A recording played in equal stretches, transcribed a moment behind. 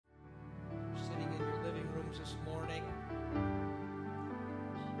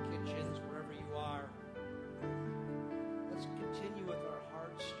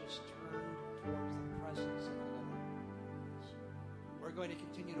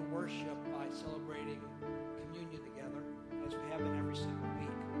continue to worship by celebrating communion together, as we have been every single week.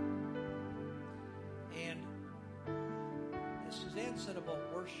 And as Suzanne said about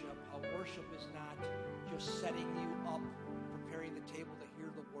worship, how worship is not just setting you up, preparing the table to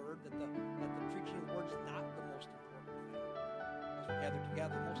hear the word, that the preaching of the word is not the most important thing. As we gather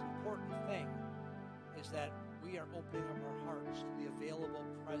together, the most important thing is that we are opening up our hearts to the available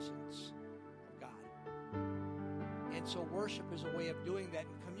presence of God. And so worship is a way of doing that,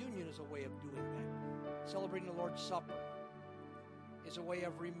 and communion is a way of doing that. Celebrating the Lord's Supper is a way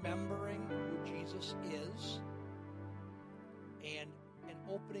of remembering who Jesus is and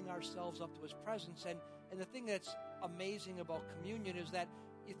opening ourselves up to his presence. And the thing that's amazing about communion is that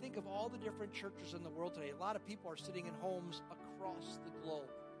you think of all the different churches in the world today. A lot of people are sitting in homes across the globe.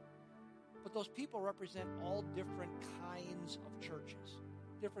 But those people represent all different kinds of churches,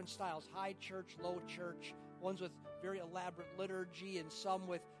 different styles, high church, low church, ones with very elaborate liturgy and some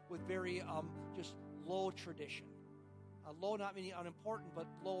with very just low tradition. Low not meaning unimportant, but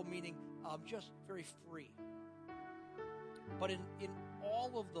low meaning just very free. But in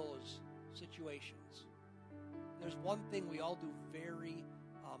all of those situations, there's one thing we all do very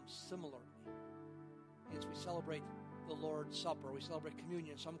similarly. Is we celebrate the Lord's Supper. We celebrate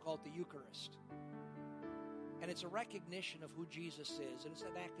communion. Some call it the Eucharist. And it's a recognition of who Jesus is, and it's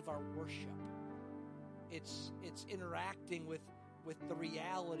an act of our worship. It's interacting with the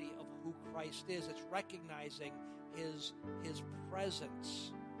reality of who Christ is. It's recognizing his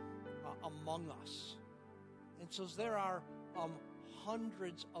presence among us. And so there are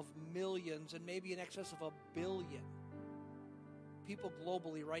hundreds of millions and maybe in excess of 1 billion people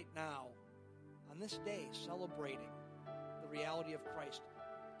globally right now on this day celebrating the reality of Christ,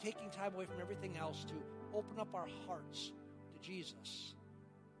 taking time away from everything else to open up our hearts to Jesus.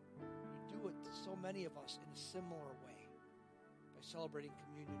 We do it, so many of us, in a similar way by celebrating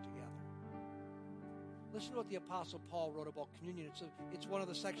communion together. Listen to what the Apostle Paul wrote about communion. It's one of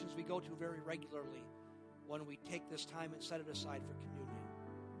the sections we go to very regularly when we take this time and set it aside for communion.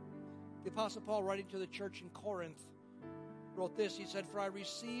 The Apostle Paul, writing to the church in Corinth, wrote this. He said, "For I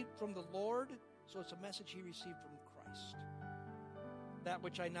received from the Lord," so it's a message he received from Christ, "that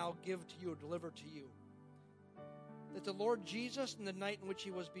which I now give to you or deliver to you, that the Lord Jesus, in the night in which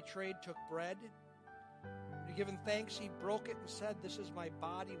he was betrayed, took bread. When he had given thanks, he broke it and said, 'This is my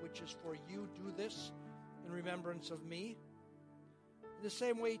body, which is for you. Do this in remembrance of me.' In the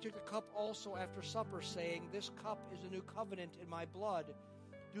same way, he took the cup also after supper, saying, 'This cup is a new covenant in my blood.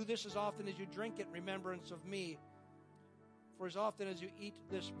 Do this as often as you drink it in remembrance of me. For as often as you eat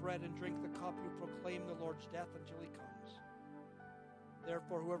this bread and drink the cup, you proclaim the Lord's death until he comes.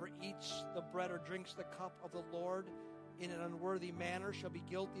 Therefore, whoever eats the bread or drinks the cup of the Lord in an unworthy manner shall be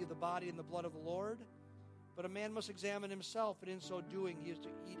guilty of the body and the blood of the Lord. But a man must examine himself, and in so doing he is to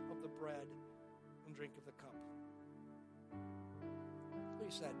eat of the bread and drink of the cup.'" That's what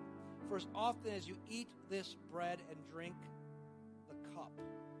he said. "For as often as you eat this bread and drink the cup,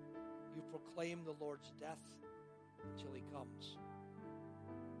 you proclaim the Lord's death until he comes."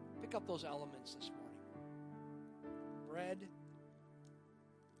 Pick up those elements this morning. Bread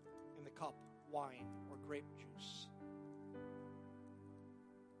and the cup, wine or grape juice.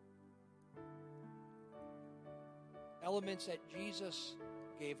 Elements that Jesus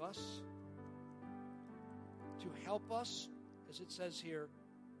gave us to help us, as it says here,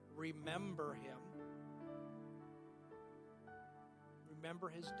 remember him. Remember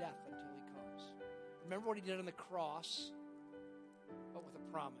his death until he comes. Remember what he did on the cross, but with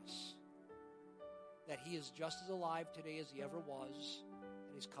a promise that he is just as alive today as he ever was,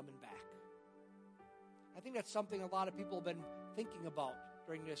 and he's coming back. I think that's something a lot of people have been thinking about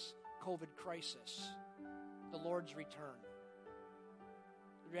during this COVID crisis, the Lord's return.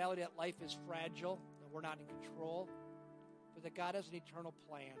 The reality that life is fragile, that we're not in control, but that God has an eternal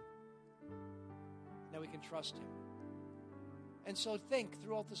plan, and that we can trust him. And so think,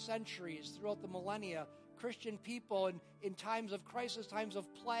 throughout the centuries, throughout the millennia, Christian people in times of crisis, times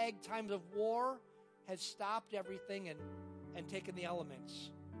of plague, times of war, have stopped everything and taken the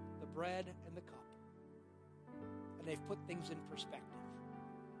elements, the bread and the cup, and they've put things in perspective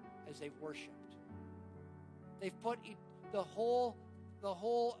as they've worshipped. They've put the whole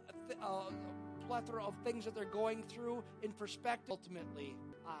plethora of things that they're going through in perspective, ultimately,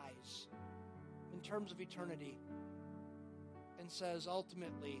 eyes, in terms of eternity, and says,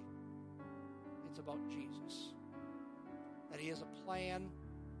 ultimately, it's about Jesus. That he has a plan,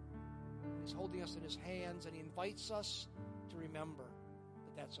 he's holding us in his hands, and he invites us to remember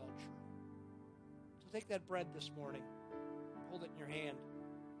that that's all true. So take that bread this morning, hold it in your hand,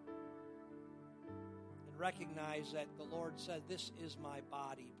 and recognize that the Lord said, this is my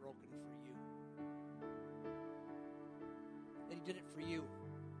body broken for you. That he did it for you.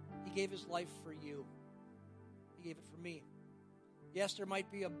 He gave his life for you. He gave it for me. Yes, there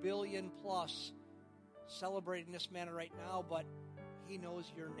might be 1 billion plus celebrating this man right now, but he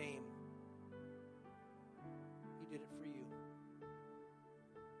knows your name. He did it for you.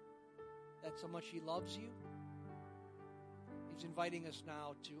 That's how much he loves you. He's inviting us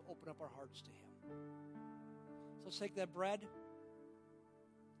now to open up our hearts to him. So let's take that bread.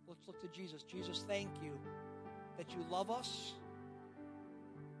 Let's look to Jesus. Jesus, thank you that you love us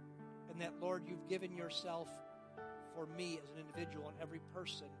and that, Lord, you've given yourself for me as an individual and every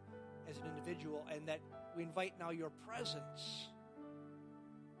person as an individual, and that we invite now your presence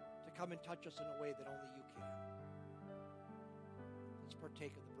to come and touch us in a way that only you can. Let's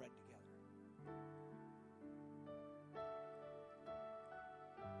partake of the bread together.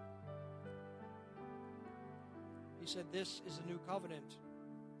 He said, this is a new covenant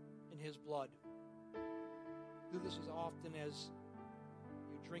in his blood. Do this as often as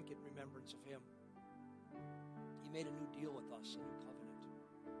you drink it in remembrance of him. He made a new deal with us, a new covenant.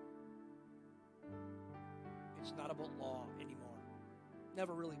 It's not about law anymore.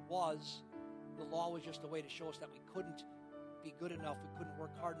 Never really was. The law was just a way to show us that we couldn't be good enough, we couldn't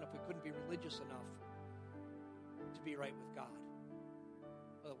work hard enough, we couldn't be religious enough to be right with God.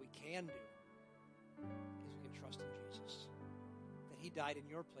 What we can do is we can trust in Jesus. That he died in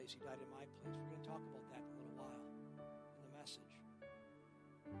your place, he died in my place. We're going to talk about that in a little while in the message.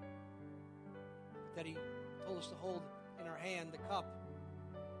 But that he told us to hold in our hand the cup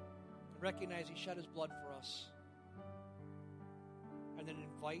and recognize he shed his blood for us. And then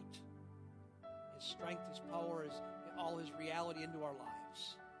invite his strength, his power, all his reality into our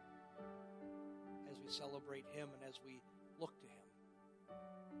lives as we celebrate him and as we look to him.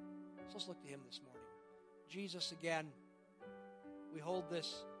 So let's look to him this morning. Jesus, again, we hold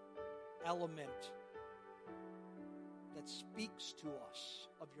this element that speaks to us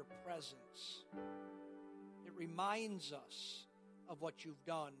of your presence. It reminds us of what you've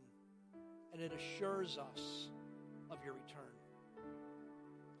done, and it assures us of your return.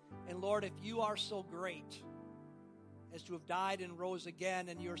 And Lord, if you are so great as to have died and rose again,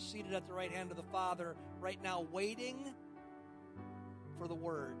 and you're seated at the right hand of the Father right now, waiting for the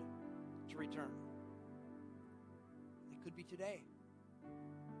word to return. It could be today.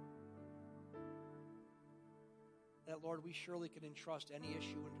 That, Lord, we surely can entrust any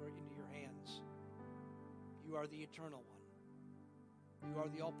issue into your hands. You are the eternal one. You are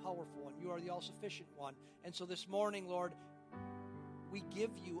the all-powerful one. You are the all-sufficient one. And so this morning, Lord, we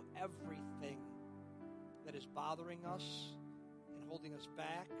give you everything that is bothering us and holding us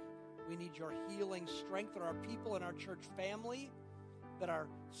back. We need your healing strength for our people and our church family that are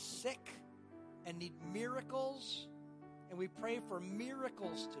sick and need miracles. And we pray for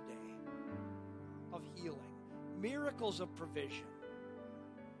miracles today of healing, miracles of provision,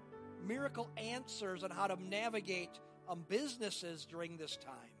 miracle answers on how to navigate businesses during this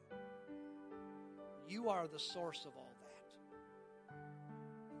time. You are the source of all that.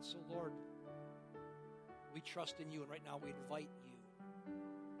 And so, Lord, we trust in you, and right now we invite you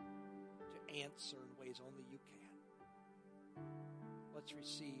to answer in ways only you can. Let's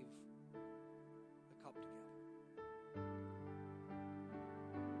receive the cup together.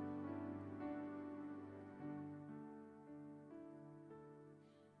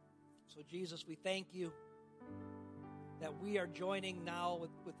 So, Jesus, we thank you that we are joining now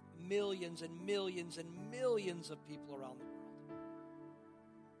with millions and millions and millions of people around the world,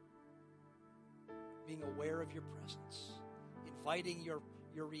 being aware of your presence, inviting your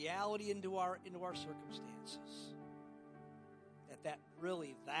reality into our circumstances.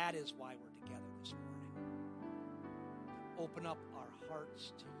 That is why we're together this morning. To open up our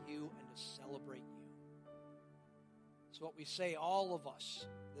hearts to you and to celebrate you. So what we say, all of us,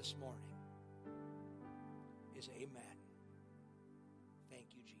 this morning is amen. Thank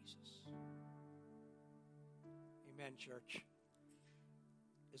you, Jesus. Amen, church.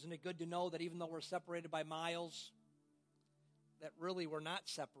 Isn't it good to know that even though we're separated by miles, that really we're not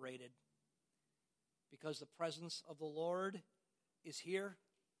separated, because the presence of the Lord is here.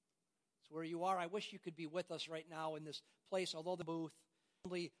 It's where you are. I wish you could be with us right now in this place, although the booth,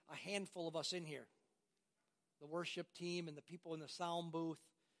 only a handful of us in here. The worship team and the people in the sound booth.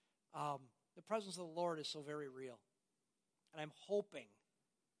 The presence of the Lord is so very real. And I'm hoping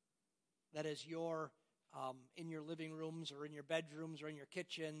that as you're in your living rooms or in your bedrooms or in your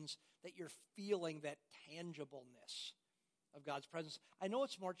kitchens, that you're feeling that tangibleness of God's presence. I know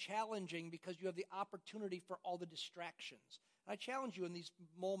it's more challenging because you have the opportunity for all the distractions. And I challenge you in these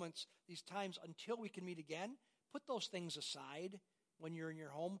moments, these times, until we can meet again, put those things aside when you're in your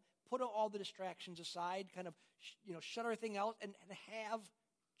home. Put all the distractions aside, kind of, shut everything out and have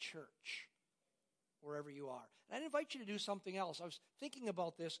church wherever you are. And I'd invite you to do something else. I was thinking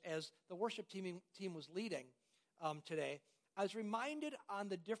about this as the worship team was leading today. I was reminded on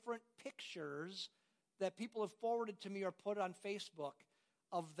the different pictures that people have forwarded to me or put on Facebook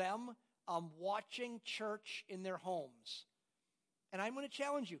of them watching church in their homes. And I'm going to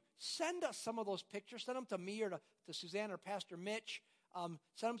challenge you. Send us some of those pictures. Send them to me or to Suzanne or Pastor Mitch.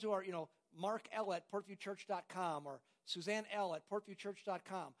 Send them to our, Mark L. at portviewchurch.com or Suzanne L. at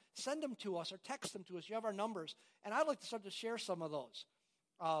portviewchurch.com. Send them to us or text them to us. You have our numbers. And I'd like to start to share some of those.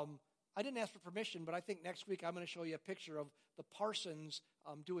 I didn't ask for permission, but I think next week I'm going to show you a picture of the Parsons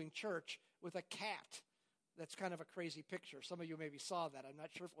doing church with a cat. That's kind of a crazy picture. Some of you maybe saw that. I'm not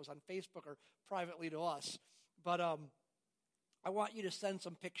sure if it was on Facebook or privately to us. But I want you to send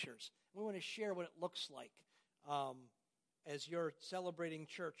some pictures. We want to share what it looks like as you're celebrating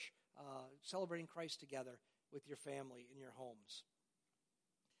church, celebrating Christ together with your family in your homes.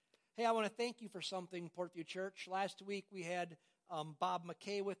 Hey, I want to thank you for something, Portview Church. Last week we had Bob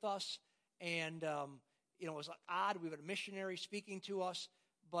McKay with us, and it was odd. We had a missionary speaking to us,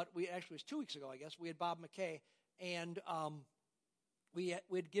 but it was 2 weeks ago, I guess. We had Bob McKay, and we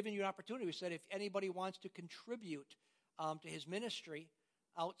had given you an opportunity. We said if anybody wants to contribute to his ministry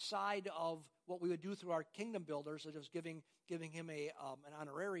outside of what we would do through our Kingdom Builders, such as giving him an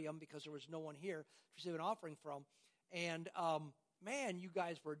honorarium because there was no one here to receive an offering from. And, man, you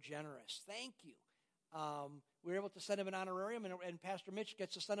guys were generous. Thank you. We were able to send him an honorarium, and Pastor Mitch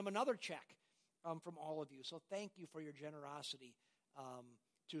gets to send him another check from all of you. So thank you for your generosity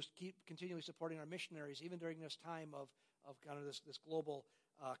to keep continually supporting our missionaries, even during this time of kind of this global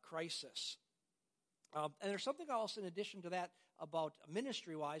crisis. And there's something else in addition to that about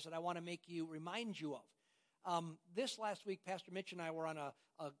ministry-wise that I want to remind you of. This last week, Pastor Mitch and I were on a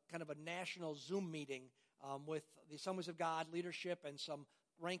kind of a national Zoom meeting with the Assemblies of God leadership and some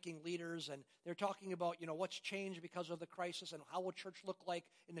ranking leaders, and they're talking about, what's changed because of the crisis and how will church look like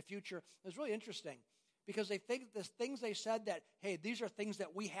in the future. It was really interesting because they think the things they said that, hey, these are things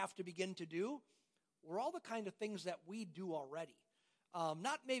that we have to begin to do, were all the kind of things that we do already.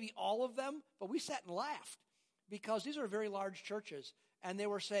 Not maybe all of them, but we sat and laughed because these are very large churches, and they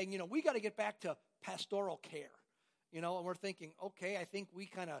were saying, we got to get back to pastoral care, and we're thinking, okay, I think we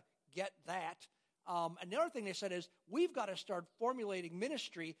kind of get that. And the other thing they said is we've got to start formulating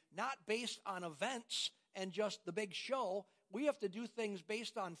ministry not based on events and just the big show. We have to do things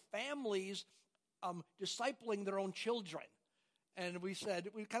based on families discipling their own children. And we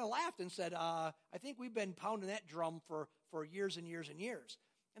kind of laughed and said, I think we've been pounding that drum for years and years and years.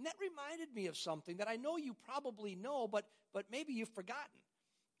 And that reminded me of something that I know you probably know, but maybe you've forgotten.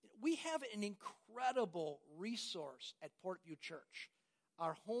 We have an incredible resource at Portview Church,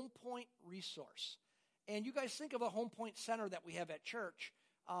 our Home Point resource. And you guys think of a Home Point Center that we have at church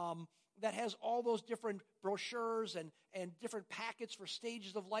that has all those different brochures and different packets for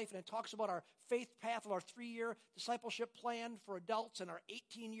stages of life. And it talks about our faith path of our 3-year discipleship plan for adults and our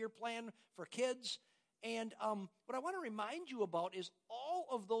 18-year plan for kids. And what I want to remind you about is all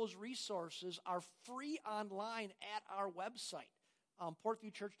of those resources are free online at our website,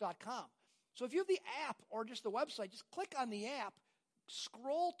 portviewchurch.com. So if you have the app or just the website, just click on the app,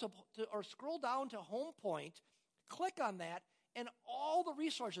 scroll down to Home Point, click on that, and all the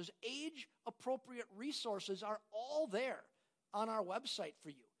resources, age-appropriate resources, are all there on our website for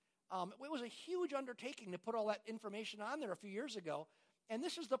you. It was a huge undertaking to put all that information on there a few years ago, and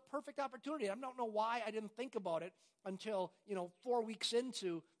this is the perfect opportunity. I don't know why I didn't think about it until 4 weeks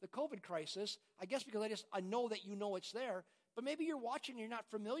into the COVID crisis. I guess because I know that it's there, but maybe you're watching and you're not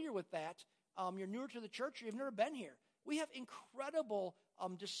familiar with that. You're newer to the church or you've never been here. We have incredible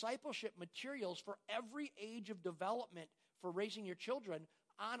discipleship materials for every age of development for raising your children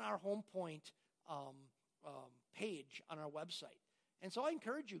on our Home Point page on our website. And so I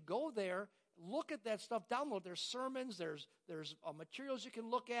encourage you, go there, look at that stuff, download. There's sermons, there's materials you can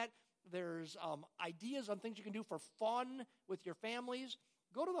look at, there's ideas on things you can do for fun with your families.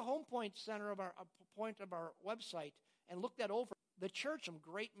 Go to the Home Point Center of our website and look that over. The church, some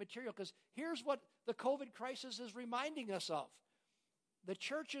great material, because here's what the COVID crisis is reminding us of. The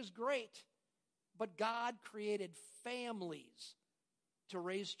church is great, but God created families to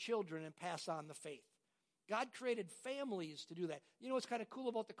raise children and pass on the faith. God created families to do that. What's kind of cool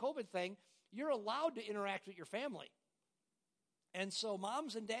about the COVID thing? You're allowed to interact with your family. And so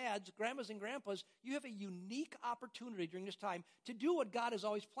moms and dads, grandmas and grandpas, you have a unique opportunity during this time to do what God has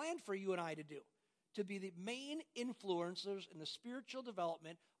always planned for you and I to do, to be the main influencers in the spiritual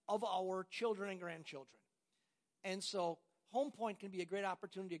development of our children and grandchildren. And so Home Point can be a great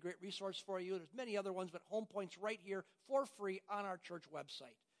opportunity, a great resource for you. There's many other ones, but Home Point's right here for free on our church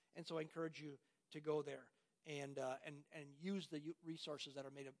website. And so I encourage you to go there and use the resources that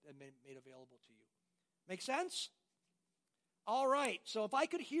are made available to you. Make sense? All right. So if I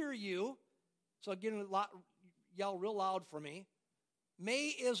could hear you, so again, yell real loud for me. May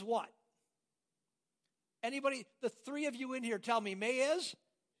is what? Anybody, the three of you in here, tell me, May is?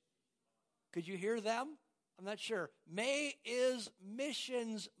 Could you hear them? I'm not sure. May is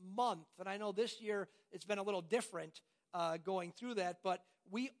Missions Month. And I know this year it's been a little different going through that, but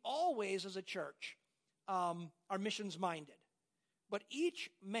we always, as a church, are missions-minded. But each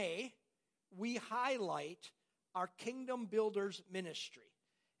May, we highlight our Kingdom Builders ministry.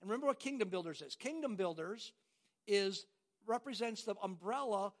 And remember what Kingdom Builders is. Kingdom Builders represents the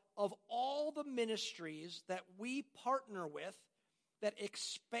umbrella of all the ministries that we partner with that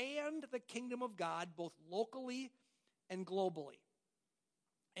expand the kingdom of God both locally and globally.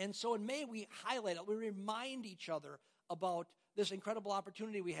 And so in May, we highlight it. We remind each other about this incredible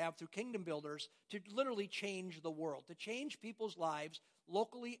opportunity we have through Kingdom Builders to literally change the world, to change people's lives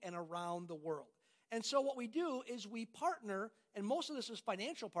locally and around the world. And so what we do is we partner, and most of this is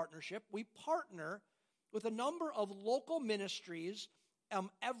financial partnership. We partner with a number of local ministries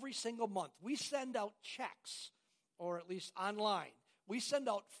every single month. We send out checks, or at least online. We send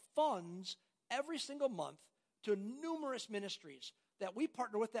out funds every single month to numerous ministries that we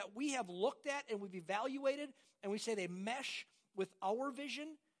partner with, that we have looked at and we've evaluated, and we say they mesh with our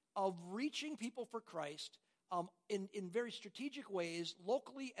vision of reaching people for Christ in very strategic ways,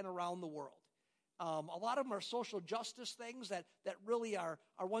 locally and around the world. A lot of them are social justice things that really are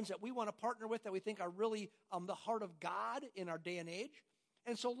ones that we want to partner with, that we think are really the heart of God in our day and age.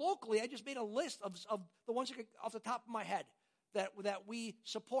 And so locally, I just made a list of the ones off the top of my head that we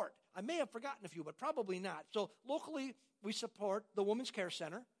support. I may have forgotten a few, but probably not. So locally, we support the Women's Care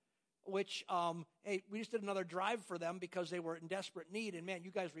Center, which we just did another drive for them because they were in desperate need. And, man,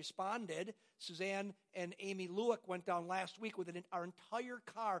 you guys responded. Suzanne and Amy Lewick went down last week with our entire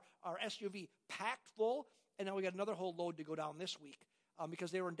car, our SUV, packed full. And now we got another whole load to go down this week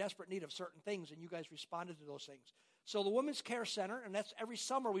because they were in desperate need of certain things, and you guys responded to those things. So the Women's Care Center, and that's every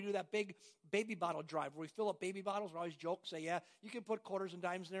summer we do that big baby bottle drive where we fill up baby bottles. We always joke, say, yeah, you can put quarters and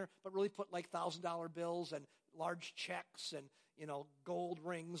dimes in there, but really put like $1,000 bills and large checks and, gold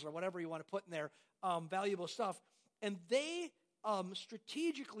rings or whatever you want to put in there, valuable stuff. And they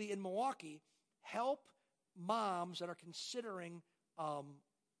strategically in Milwaukee help moms that are considering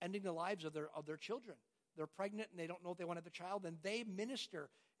ending the lives of their children. They're pregnant and they don't know if they want to have a child, and they minister,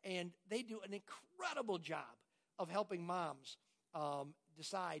 and they do an incredible job of helping moms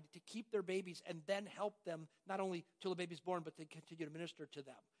decide to keep their babies and then help them not only till the baby's born, but to continue to minister to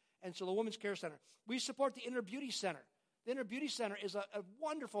them. And so the Women's Care Center. We support the Inner Beauty Center. The Inner Beauty Center is a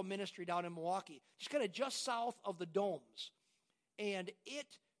wonderful ministry down in Milwaukee, just south of the Domes. And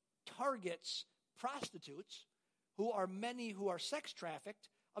it targets prostitutes who are sex trafficked,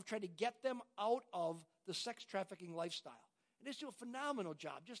 of trying to get them out of the sex trafficking lifestyle. And they do a phenomenal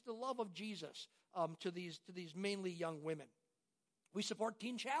job, just the love of Jesus to these mainly young women. We support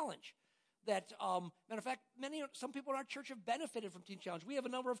Teen Challenge. That, matter of fact, some people in our church have benefited from Teen Challenge. We have a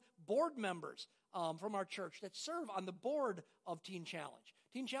number of board members from our church that serve on the board of Teen Challenge.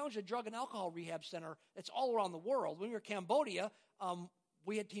 Teen Challenge is a drug and alcohol rehab center that's all around the world. When we were in Cambodia,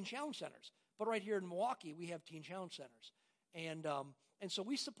 we had Teen Challenge centers. But right here in Milwaukee, we have Teen Challenge centers. And so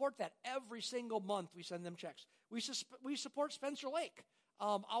we support that every single month. We send them checks. We support Spencer Lake,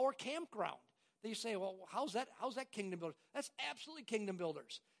 our campground. They say, well, how's that Kingdom Builders? That's absolutely Kingdom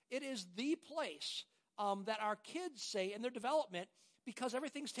Builders. It is the place that our kids say in their development, because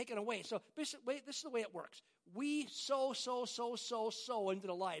everything's taken away. So this is the way it works. We sow into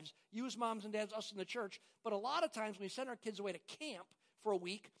the lives, use moms and dads, us in the church. But a lot of times when we send our kids away to camp for a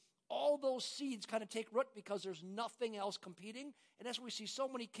week, all those seeds kind of take root because there's nothing else competing. And that's why we see so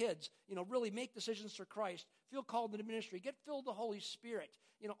many kids, really make decisions for Christ, feel called into ministry, get filled with the Holy Spirit.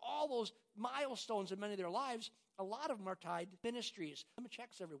 All those milestones in many of their lives, a lot of them are tied to ministries. Them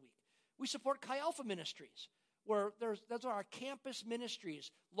checks every week. We support Chi Alpha Ministries, where those are our campus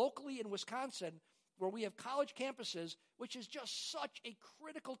ministries locally in Wisconsin, where we have college campuses, which is just such a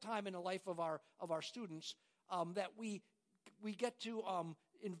critical time in the life of our students that we get to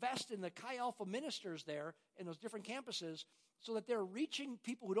invest in the Chi Alpha ministers there in those different campuses so that they're reaching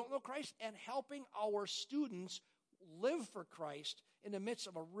people who don't know Christ and helping our students live for Christ in the midst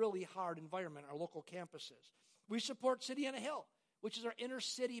of a really hard environment, our local campuses. We support City on a Hill, which is our inner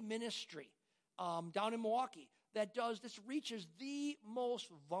city ministry. down in Milwaukee this reaches the most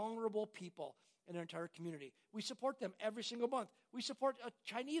vulnerable people in our entire community. We support them every single month. We support a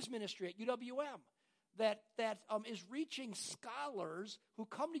Chinese ministry at UWM that is reaching scholars who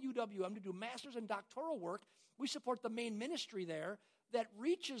come to UWM to do master's and doctoral work. We support the main ministry there that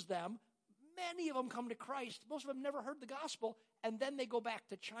reaches them. Many of them come to Christ. Most of them never heard the gospel, and then they go back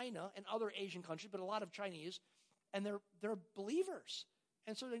to China and other Asian countries, but a lot of Chinese, and they're believers.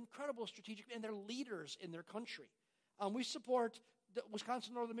 And so they're incredible strategic, and they're leaders in their country. We support the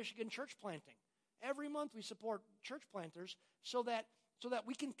Wisconsin Northern Michigan church planting. Every month we support church planters so that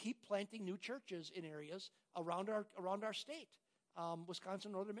we can keep planting new churches in areas around our state,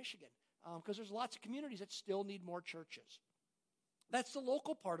 Wisconsin, Northern Michigan, because there's lots of communities that still need more churches. That's the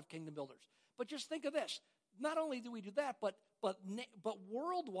local part of Kingdom Builders. But just think of this: not only do we do that, but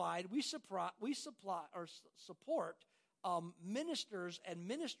worldwide we support ministers and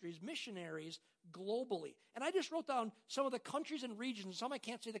ministries, missionaries globally. And I just wrote down some of the countries and regions. Some I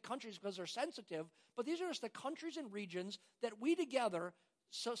can't say the countries because they're sensitive, but these are just the countries and regions that we together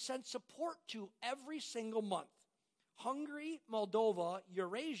send support to every single month. Hungary, Moldova,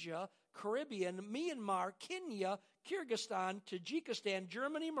 Eurasia, Caribbean, Myanmar, Kenya, Kyrgyzstan, Tajikistan,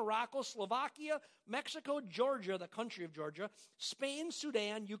 Germany, Morocco, Slovakia, Mexico, Georgia, the country of Georgia, Spain,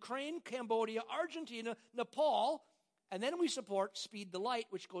 Sudan, Ukraine, Cambodia, Argentina, Nepal. And then we support Speed the Light,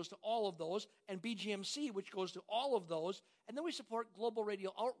 which goes to all of those, and BGMC, which goes to all of those. And then we support Global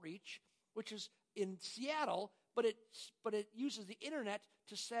Radio Outreach, which is in Seattle, but it uses the internet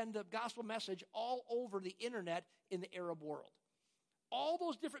to send a gospel message all over the internet in the Arab world. All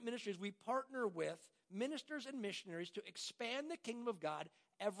those different ministries, we partner with ministers and missionaries to expand the kingdom of God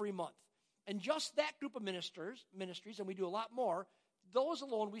every month. And just that group of ministries, and we do a lot more, those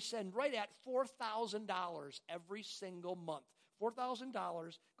alone we send right at $4,000 every single month.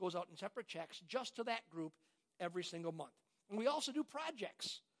 $4,000 goes out in separate checks just to that group every single month. And we also do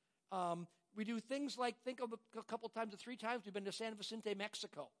projects. We do things like, think of a couple times or 3 times, we've been to San Vicente,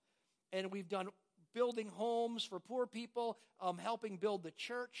 Mexico. And we've done building homes for poor people, helping build the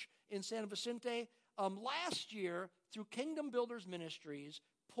church in San Vicente. Last year, through Kingdom Builders Ministries,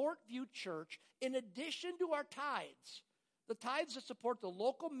 Portview Church, in addition to our tithes, the tithes that support the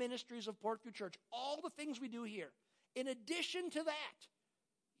local ministries of Portview Church, all the things we do here, in addition to that,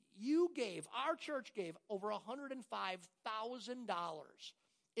 our church gave over $105,000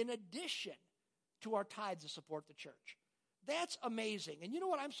 in addition to our tithes to support the church. That's amazing. And you know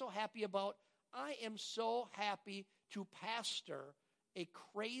what I'm so happy about? I am so happy to pastor a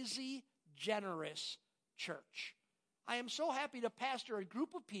crazy, generous church. I am so happy to pastor a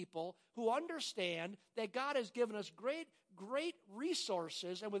group of people who understand that God has given us great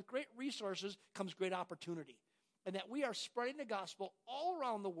resources, and with great resources comes great opportunity. And that we are spreading the gospel all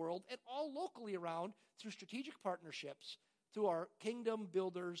around the world and all locally around through strategic partnerships through our Kingdom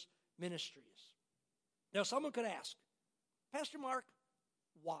Builders Ministries. Now, someone could ask, Pastor Mark,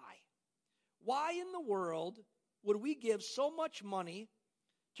 why? Why in the world would we give so much money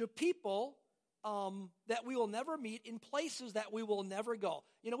to people that we will never meet in places that we will never go?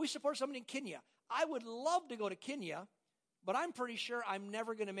 You know, we support somebody in Kenya. I would love to go to Kenya, but I'm pretty sure I'm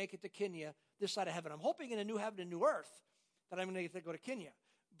never going to make it to Kenya this side of heaven. I'm hoping in a new heaven and new earth that I'm going to get to go to Kenya.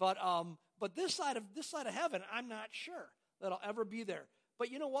 But this side of heaven, I'm not sure that I'll ever be there. But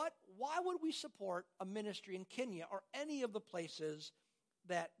you know what? Why would we support a ministry in Kenya or any of the places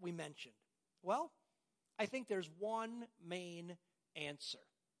that we mentioned? Well, I think there's one main answer.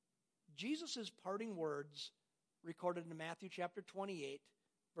 Jesus' parting words recorded in Matthew chapter 28,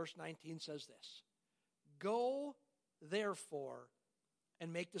 verse 19 says this: "Go, therefore,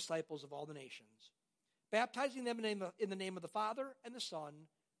 and make disciples of all the nations, baptizing them in the name of the Father and the Son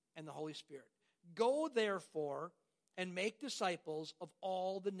and the Holy Spirit." Go, therefore, and make disciples of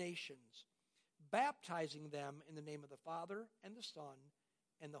all the nations, baptizing them in the name of the Father and the Son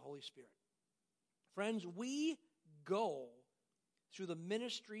and the Holy Spirit. Friends, we go through the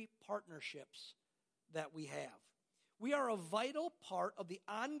ministry partnerships that we have. We are a vital part of the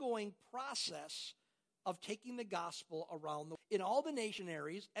ongoing process of taking the gospel around the world. In all the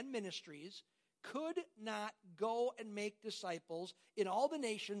missionaries and ministries could not go and make disciples in all the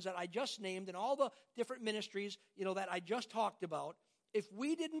nations that I just named and all the different ministries, that I just talked about, if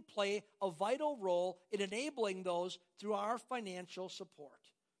we didn't play a vital role in enabling those through our financial support.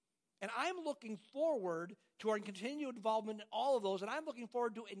 And I'm looking forward to our continued involvement in all of those, and I'm looking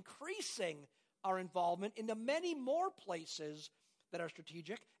forward to increasing our involvement into many more places that are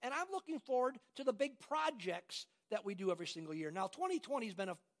strategic, and I'm looking forward to the big projects that we do every single year. Now, 2020 has been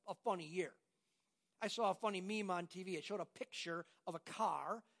a funny year. I saw a funny meme on TV. It showed a picture of a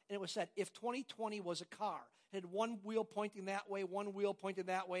car, and it was said, if 2020 was a car, it had one wheel pointing that way, one wheel pointing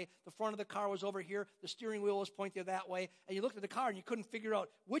that way, the front of the car was over here, the steering wheel was pointing that way, and you looked at the car and you couldn't figure out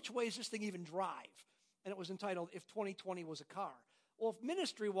which way does this thing even drive. And it was entitled, If 2020 Was a Car. Well,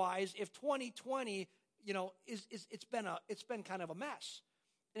 ministry-wise, if 2020, it's been kind of a mess.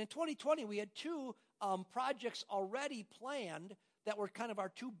 And in 2020, we had two projects already planned that were kind of our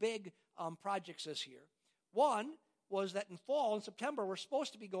two big projects this year. One was that in fall, in September, we're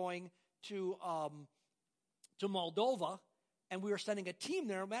supposed to be going to Moldova, and we were sending a team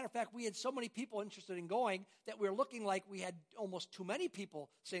there. Matter of fact, we had so many people interested in going that we were looking like we had almost too many people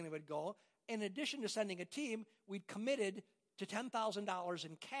saying they would go. In addition to sending a team, we'd committed to $10,000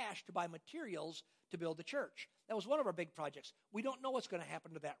 in cash to buy materials to build the church. That was one of our big projects. We don't know what's going to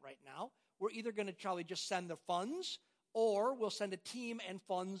happen to that right now. We're either going to probably just send the funds, or we'll send a team and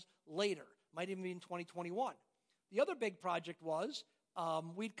funds later. Might even be in 2021. The other big project was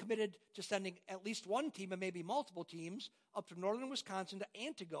we'd committed to sending at least one team and maybe multiple teams up to northern Wisconsin to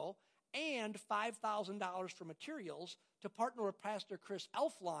Antigo, and $5,000 for materials to partner with Pastor Chris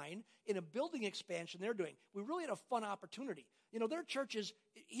Elfline in a building expansion they're doing. We really had a fun opportunity. Their church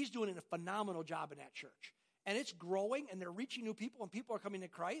he's doing a phenomenal job in that church. And it's growing, and they're reaching new people, and people are coming to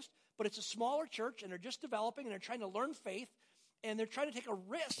Christ. But it's a smaller church, and they're just developing, and they're trying to learn faith, and they're trying to take a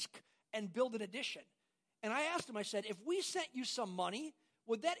risk and build an addition. And I asked him, I said, if we sent you some money,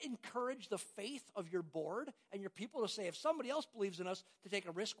 would that encourage the faith of your board and your people to say, if somebody else believes in us to take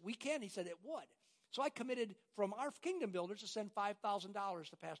a risk, we can? He said it would. So I committed from our Kingdom Builders to send $5,000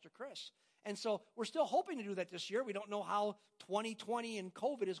 to Pastor Chris. And so we're still hoping to do that this year. We don't know how 2020 and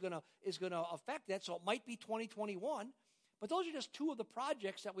COVID is going to affect that, so it might be 2021. But those are just two of the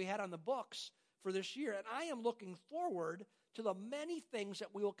projects that we had on the books for this year. And I am looking forward to the many things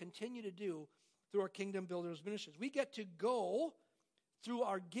that we will continue to do through our Kingdom Builders ministries. We get to go through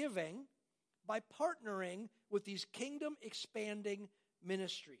our giving by partnering with these kingdom expanding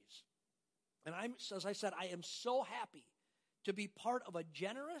ministries. And as I said, I am so happy to be part of a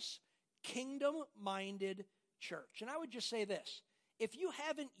generous, kingdom-minded church. And I would just say this: if you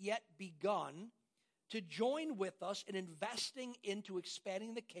haven't yet begun to join with us in investing into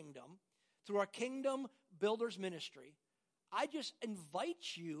expanding the kingdom through our Kingdom Builders ministry, I just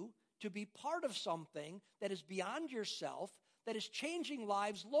invite you to be part of something that is beyond yourself, that is changing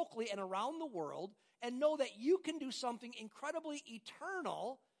lives locally and around the world, and know that you can do something incredibly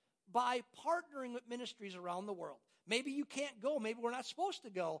eternal by partnering with ministries around the world. Maybe you can't go. Maybe we're not supposed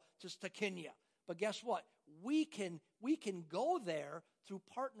to go to Kenya. But guess what? We can go there through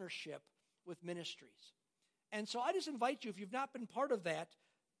partnership with ministries. And so I just invite you, if you've not been part of that,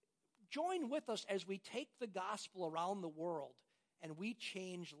 join with us as we take the gospel around the world and we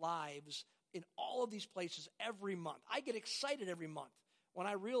change lives in all of these places every month. I get excited every month when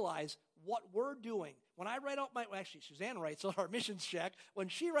I realize what we're doing. When I write out Suzanne writes out our missions check. When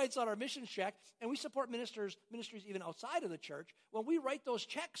she writes out our missions check, and we support ministries even outside of the church, when we write those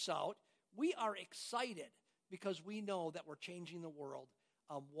checks out, we are excited because we know that we're changing the world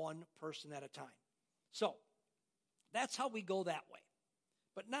one person at a time. So that's how we go that way.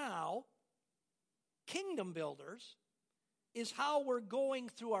 But now, Kingdom Builders is how we're going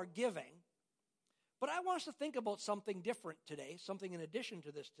through our giving. But I want us to think about something different today, something in addition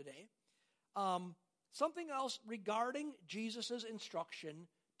to this today, something else regarding Jesus' instruction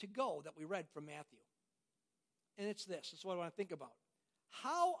to go that we read from Matthew. And it's this. This is what I want to think about.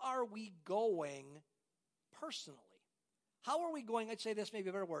 How are we going personally? How are we going, I'd say this may be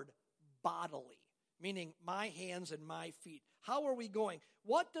a better word, bodily, meaning my hands and my feet. How are we going?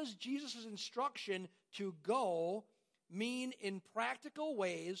 What does Jesus' instruction to go mean in practical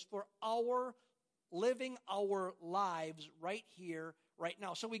ways for our living our lives right here, right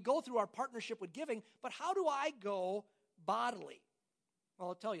now? So we go through our partnership with giving, but how do I go bodily? Well,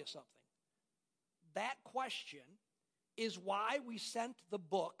 I'll tell you something. That question is why we sent the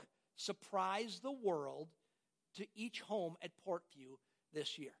book, Surprise the World, to each home at Portview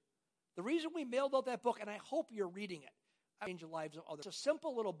this year. The reason we mailed out that book, and I hope you're reading it, change the lives of others. It's a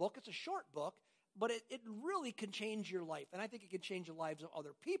simple little book. It's a short book, but it really can change your life. And I think it can change the lives of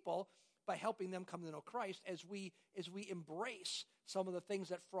other people by helping them come to know Christ as we embrace some of the things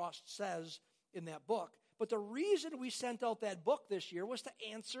that Frost says in that book. But the reason we sent out that book this year was to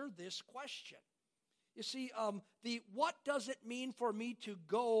answer this question. You see, what does it mean for me to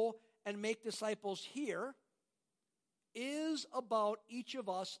go and make disciples here is about each of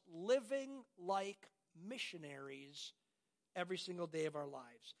us living like missionaries every single day of our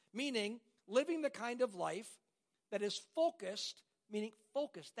lives. Meaning, living the kind of life that is focused, meaning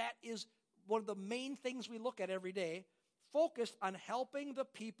focused. That is one of the main things we look at every day. focused on helping the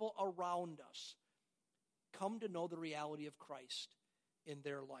people around us come to know the reality of Christ in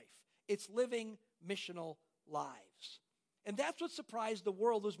their life. It's living missional lives. And that's what Surprise the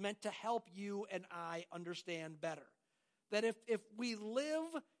World was meant to help you and I understand better. That if we live,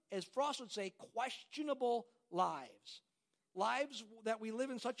 as Frost would say, questionable lives that we live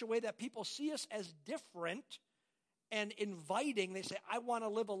in such a way that people see us as different and inviting, they say, I want to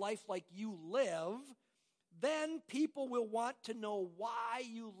live a life like you live, then people will want to know why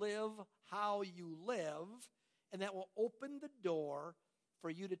you live how you live, and that will open the door for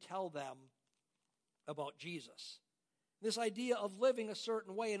you to tell them about Jesus. This idea of living a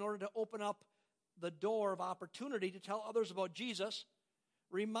certain way in order to open up the door of opportunity to tell others about Jesus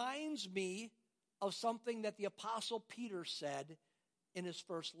reminds me of something that the Apostle Peter said in his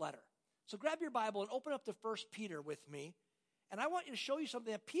first letter. So grab your Bible and open up to 1 Peter with me. And I want you to show you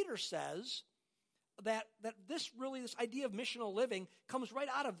something that Peter says that this idea of missional living comes right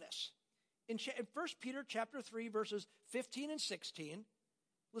out of this. In 1 Peter chapter 3, verses 15 and 16,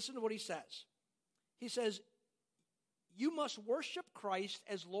 listen to what he says. He says, you must worship Christ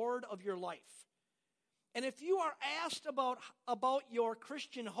as Lord of your life. And if you are asked about your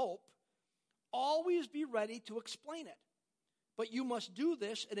Christian hope, always be ready to explain it. But you must do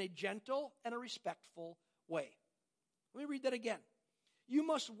this in a gentle and a respectful way. Let me read that again. You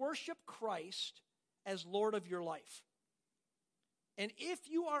must worship Christ as Lord of your life. And if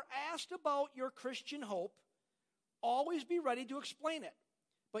you are asked about your Christian hope, always be ready to explain it.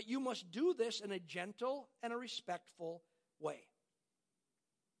 But you must do this in a gentle and a respectful way.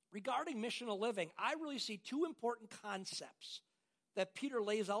 Regarding missional living, I really see two important concepts that Peter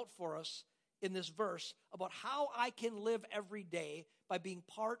lays out for us in this verse about how I can live every day by being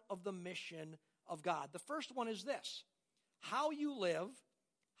part of the mission of God. The first one is this: how you live,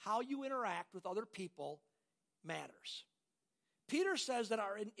 how you interact with other people matters. Peter says that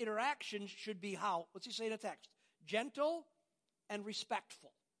our interactions should be how? What's he say in the text? Gentle and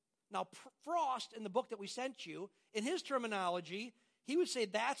respectful. Now, Frost, in the book that we sent you, in his terminology, he would say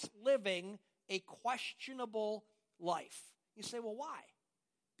that's living a questionable life. You say, well, why?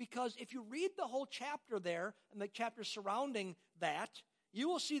 Because if you read the whole chapter there, and the chapter surrounding that, you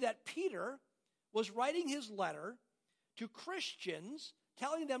will see that Peter was writing his letter to Christians,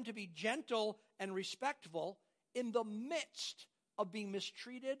 telling them to be gentle and respectful in the midst of being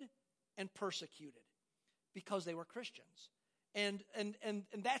mistreated and persecuted because they were Christians. And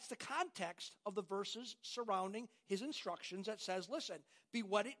that's the context of the verses surrounding his instructions that says, listen, be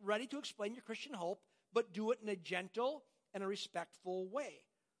ready to explain your Christian hope, but do it in a gentle and a respectful way.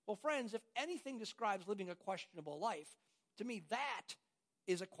 Well, friends, if anything describes living a questionable life, to me that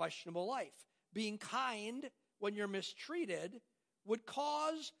is a questionable life. Being kind when you're mistreated would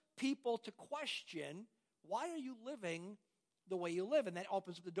cause people to question, why are you living the way you live? And that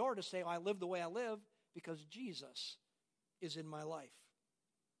opens up the door to say, I live the way I live because Jesus is in my life.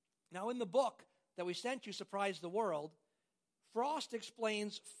 Now, in the book that we sent you, Surprise the World, Frost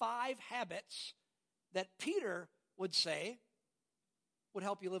explains 5 habits that Peter would say would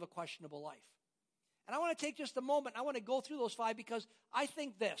help you live a questionable life. And I want to take just a moment. I want to go through those 5 because I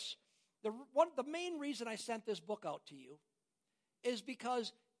think this. The main reason I sent this book out to you is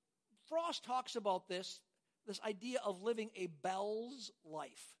because Frost talks about this idea of living a Bell's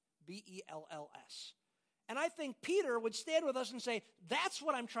life, B-E-L-L-S. And I think Peter would stand with us and say, that's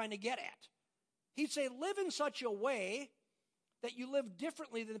what I'm trying to get at. He'd say, live in such a way that you live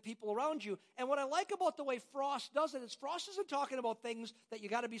differently than the people around you. And what I like about the way Frost does it is Frost isn't talking about things that you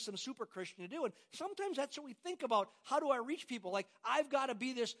got to be some super Christian to do. And sometimes that's what we think about. How do I reach people? Like, I've got to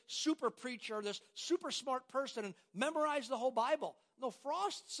be this super preacher, this super smart person and memorize the whole Bible. No,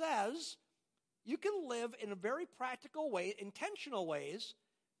 Frost says you can live in a very practical way, intentional ways,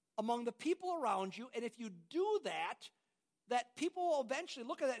 among the people around you, and if you do that people will eventually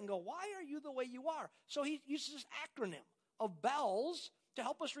look at that and go, why are you the way you are? So he uses this acronym of BELLS to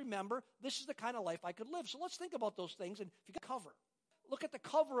help us remember this is the kind of life I could live. So let's think about those things, and if you can cover. Look at the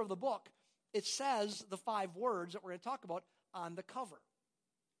cover of the book. It says the 5 words that we're going to talk about on the cover.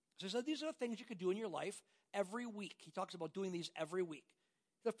 So he said these are the things you could do in your life every week. He talks about doing these every week.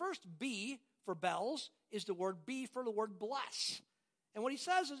 The first B for BELLS is the word B for the word bless. And what he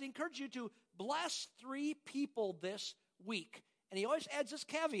says is he encourages you to bless 3 people this week. And he always adds this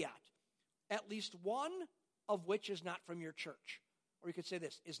caveat, at least one of which is not from your church. Or you could say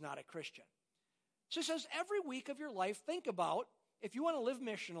this, is not a Christian. So he says every week of your life, think about, if you want to live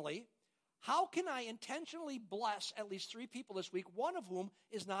missionally, how can I intentionally bless at least 3 people this week, one of whom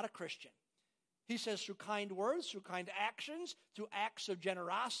is not a Christian? He says through kind words, through kind actions, through acts of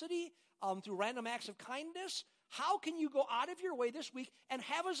generosity, through random acts of kindness. How can you go out of your way this week and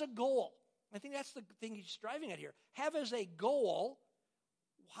have as a goal? I think that's the thing he's driving at here. Have as a goal,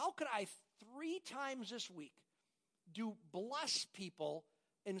 how could I 3 times this week bless people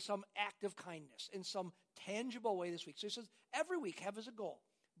in some act of kindness, in some tangible way this week? So he says, every week have as a goal,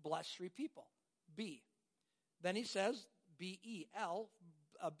 bless 3 people. B. Then he says, B-E-L,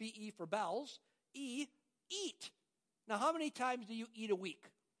 B-E for bells, E, eat. Now, how many times do you eat a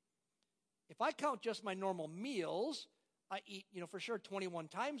week? If I count just my normal meals, I eat, for sure 21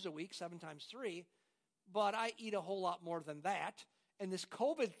 times a week, 7 times 3, but I eat a whole lot more than that. And this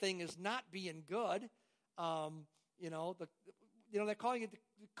COVID thing is not being good. They're calling it the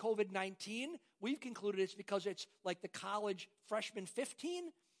COVID-19. We've concluded it's because it's like the college freshman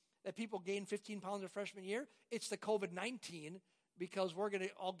 15, that people gain 15 pounds their freshman year. It's the COVID-19 because we're going to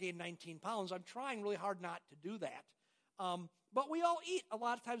all gain 19 pounds. I'm trying really hard not to do that. But we all eat a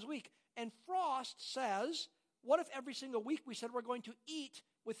lot of times a week. And Frost says, what if every single week we said we're going to eat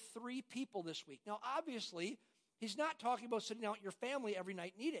with 3 people this week? Now, obviously, he's not talking about sitting down with your family every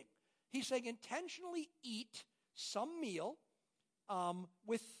night and eating. He's saying intentionally eat some meal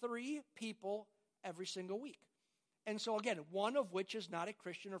with 3 people every single week. And so, again, one of which is not a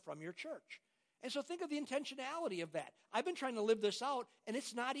Christian or from your church. And so think of the intentionality of that. I've been trying to live this out, and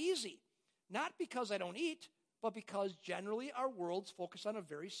it's not easy. Not because I don't eat, but because generally our world's focused on a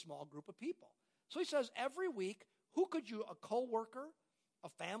very small group of people. So he says every week, who could you, a coworker, a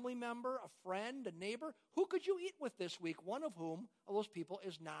family member, a friend, a neighbor, who could you eat with this week? One of whom of those people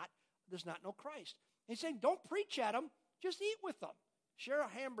does not know Christ. And he's saying, don't preach at them, just eat with them. Share a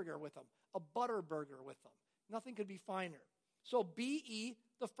hamburger with them, a butter burger with them. Nothing could be finer. So B-E,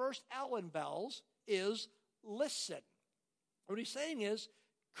 the first L in bells, is listen. What he's saying is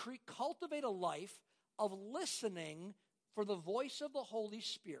cultivate a life of listening for the voice of the Holy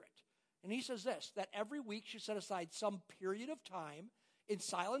Spirit. And he says this, that every week you set aside some period of time in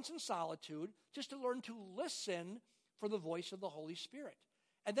silence and solitude just to learn to listen for the voice of the Holy Spirit.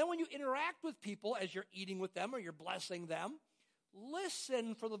 And then when you interact with people as you're eating with them or you're blessing them,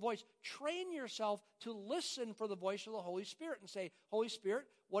 listen for the voice. Train yourself to listen for the voice of the Holy Spirit and say, Holy Spirit,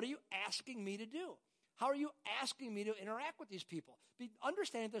 what are you asking me to do? How are you asking me to interact with these people?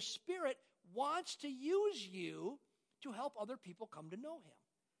 Understanding the Spirit wants to use you to help other people come to know him.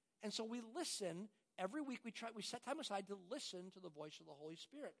 And so we listen every week. We set time aside to listen to the voice of the Holy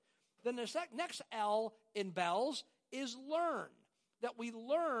Spirit. Then the next L in bells is learn. That we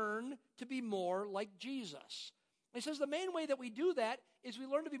learn to be more like Jesus. He says the main way that we do that is we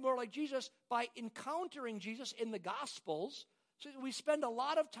learn to be more like Jesus by encountering Jesus in the Gospels. So we spend a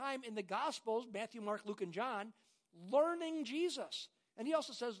lot of time in the Gospels, Matthew, Mark, Luke, and John, learning Jesus. And he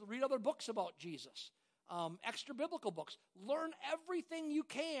also says read other books about Jesus, extra biblical books. Learn everything you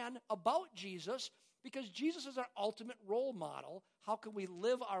can about Jesus because Jesus is our ultimate role model. How can we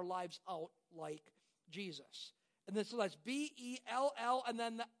live our lives out like Jesus? And then so that's B-E-L-L, and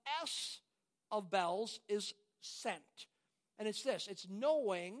then the S of bells is sent. And it's this, it's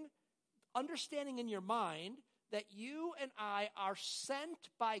knowing, understanding in your mind that you and I are sent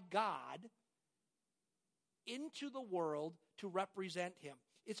by God into the world to represent him.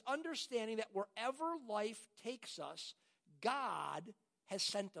 It's understanding that wherever life takes us, God has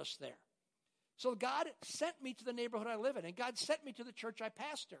sent us there. So God sent me to the neighborhood I live in, and God sent me to the church I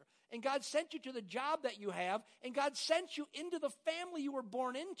pastor, and God sent you to the job that you have, and God sent you into the family you were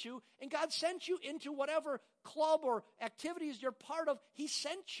born into, and God sent you into whatever club or activities you're part of. He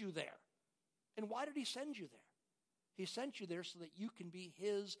sent you there. And why did he send you there? He sent you there so that you can be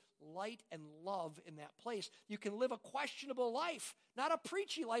his light and love in that place. You can live a questionable life, not a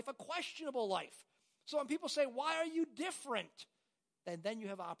preachy life, a questionable life. So when people say, why are you different? And then you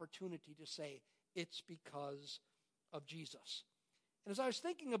have opportunity to say, it's because of Jesus. And as I was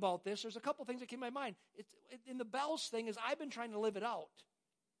thinking about this, there's a couple things that came to my mind. In the bells thing, is I've been trying to live it out,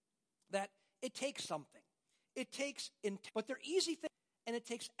 that it takes something. But they're easy things, and it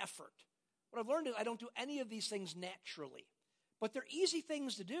takes effort. What I've learned is I don't do any of these things naturally. But they're easy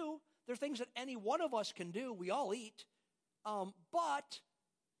things to do. They're things that any one of us can do. We all eat. But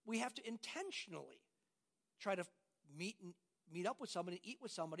we have to intentionally try to meet up with somebody, eat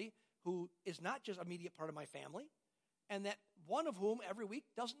with somebody who is not just an immediate part of my family, and that one of whom every week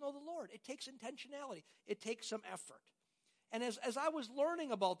doesn't know the Lord. It takes intentionality. It takes some effort. And as I was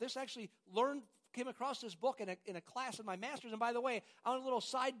learning about this, I actually came across this book in a class in my master's. And by the way, on a little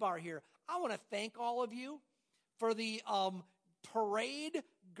sidebar here, I want to thank all of you for the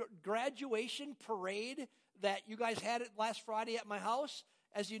graduation parade that you guys had last Friday at my house.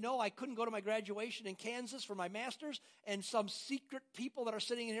 As you know, I couldn't go to my graduation in Kansas for my master's, and some secret people that are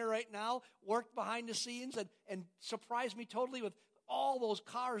sitting in here right now worked behind the scenes and surprised me totally with all those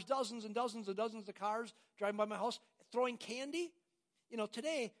cars, dozens and dozens and dozens of cars driving by my house, throwing candy.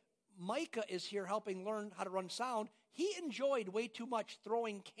 Today, Micah is here helping learn how to run sound. He enjoyed way too much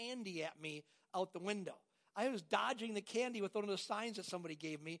throwing candy at me out the window. I was dodging the candy with one of the signs that somebody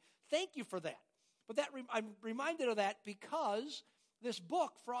gave me. Thank you for that. But I'm reminded of that because this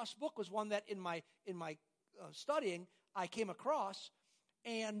book, Frost's book, was one that in my studying I came across.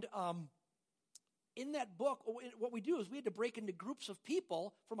 And in that book, what we do is we had to break into groups of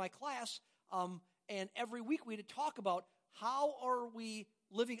people for my class, and every week we had to talk about how are we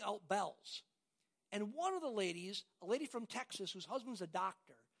living out bells. And one of the ladies, a lady from Texas whose husband's a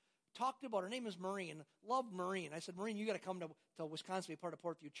doctor, talked about, her name is Maureen, loved Maureen. I said, Maureen, you got to come to Wisconsin to be part of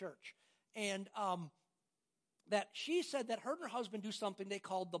Portview Church. And that she said that her and her husband do something they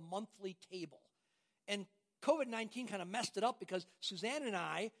called the monthly table. And COVID-19 kind of messed it up because Suzanne and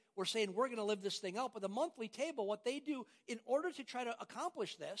I were saying we're going to live this thing out. But the monthly table, what they do in order to try to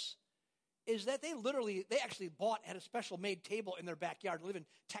accomplish this is that they actually had a special made table in their backyard. They live in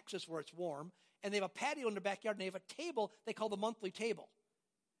Texas where it's warm. And they have a patio in their backyard, and they have a table they call the monthly table.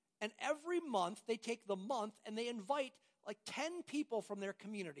 And every month, they take the month, and they invite like 10 people from their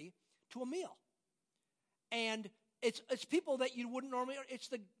community to a meal. And it's people that you wouldn't normally, it's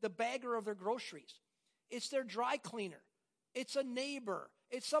the bagger of their groceries. It's their dry cleaner. It's a neighbor.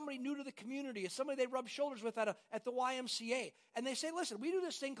 It's somebody new to the community. It's somebody they rub shoulders with at the YMCA. And they say, listen, we do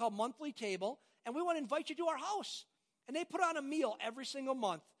this thing called monthly table, and we want to invite you to our house. And they put on a meal every single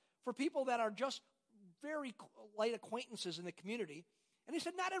month for people that are just very light acquaintances in the community. And he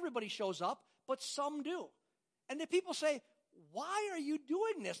said, not everybody shows up, but some do. And the people say, why are you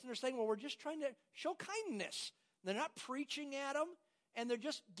doing this? And they're saying, well, we're just trying to show kindness. They're not preaching at them, and they're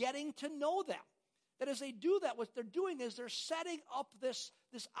just getting to know them. That as they do that, what they're doing is they're setting up this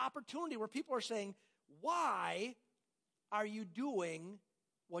opportunity where people are saying, why are you doing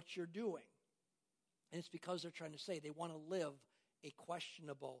what you're doing? And it's because they're trying to say they want to live a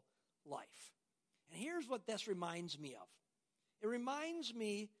questionable life. And here's what this reminds me of. It reminds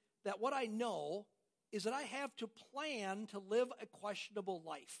me that what I know is that I have to plan to live a questionable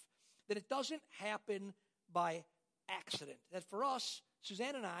life, that it doesn't happen by accident, that for us,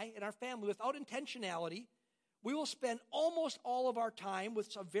 Suzanne and I, and our family, without intentionality, we will spend almost all of our time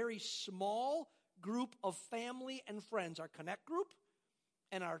with a very small group of family and friends, our Connect group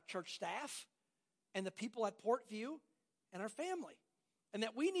and our church staff and the people at Portview and our family. And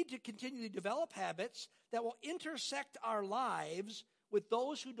that we need to continually develop habits that will intersect our lives with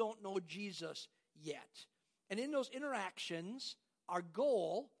those who don't know Jesus yet. And in those interactions, our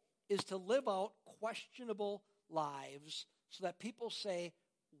goal is to live out questionable lives so that people say,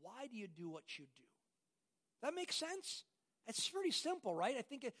 why do you do what you do? That makes sense? It's pretty simple, right? I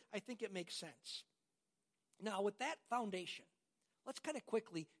think it makes sense. Now, with that foundation, let's kind of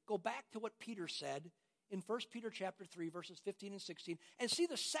quickly go back to what Peter said in 1 Peter chapter 3, verses 15 and 16, and see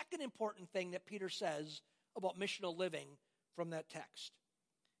the second important thing that Peter says about missional living from that text.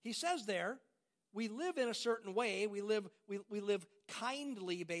 He says there, we live in a certain way. We live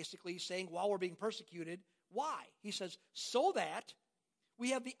kindly, basically, saying, while we're being persecuted. Why? He says, so that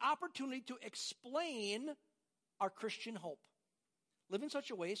we have the opportunity to explain our Christian hope. Live in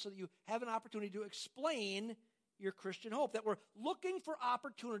such a way so that you have an opportunity to explain your Christian hope, that we're looking for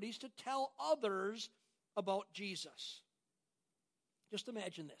opportunities to tell others about Jesus. Just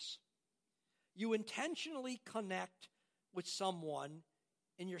imagine this. You intentionally connect with someone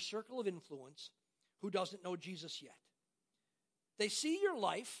in your circle of influence who doesn't know Jesus yet. They see your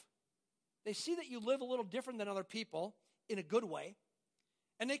life. They see that you live a little different than other people in a good way.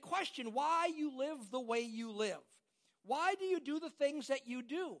 And they question why you live the way you live. Why do you do the things that you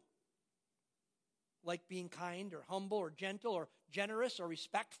do? Like being kind or humble or gentle or generous or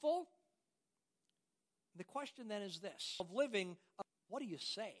respectful. The question then is this, of living, what do you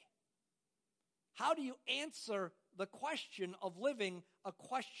say? How do you answer the question of living a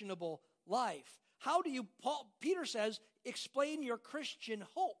questionable life? How do you, Peter says, explain your Christian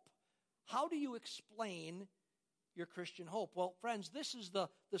hope? How do you explain your Christian hope? Well, friends, this is the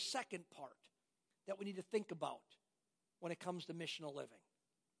second part that we need to think about when it comes to missional living.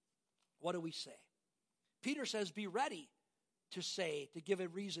 What do we say? Peter says, be ready to say, to give a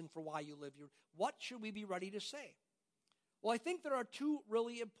reason for why you live here. What should we be ready to say? Well, I think there are two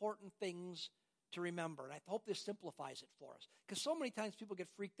really important things to remember, and I hope this simplifies it for us, because so many times people get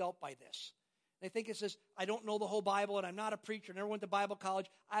freaked out by this. They think it says, I don't know the whole Bible, and I'm not a preacher, never went to Bible college,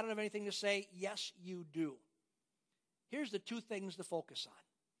 I don't have anything to say. Yes, you do. here's the two things to focus on.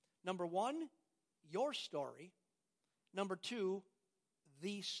 Number one, your story. Number two,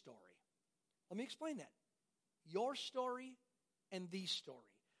 the story. Let me explain that. Your story and the story.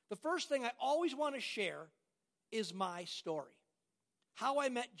 The first thing I always want to share is my story. How I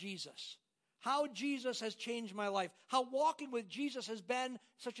met Jesus. How Jesus has changed my life. How walking with Jesus has been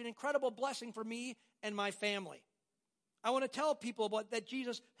such an incredible blessing for me and my family. I want to tell people about that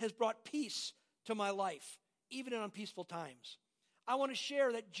Jesus has brought peace to my life, even in unpeaceful times. I want to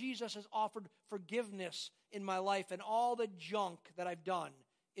share that Jesus has offered forgiveness in my life, and all the junk that I've done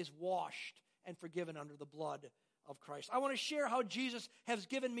is washed and forgiven under the blood of Christ. I want to share how Jesus has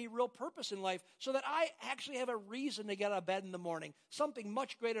given me real purpose in life so that I actually have a reason to get out of bed in the morning. Something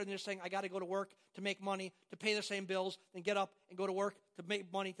much greater than just saying, I got to go to work to make money, to pay the same bills, then get up and go to work to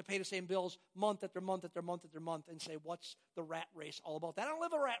make money, to pay the same bills month after month after month after month, and say, what's the rat race all about? I don't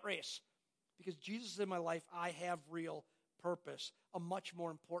live a rat race. Because Jesus is in my life, I have real purpose, a much more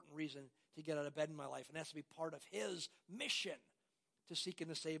important reason to get out of bed in my life, and that's to be part of his mission to seek and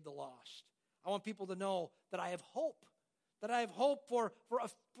to save the lost. I want people to know that I have hope for a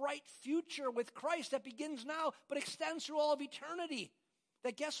bright future with Christ that begins now but extends through all of eternity.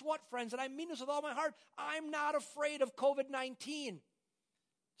 That guess what, friends, and I mean this with all my heart, I'm not afraid of COVID-19.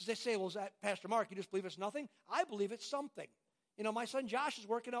 As they say, well, is that, Pastor Mark, you just believe it's nothing? I believe it's something. You know, my son Josh is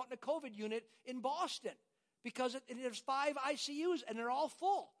working out in a COVID unit in Boston because there's 5 ICUs and they're all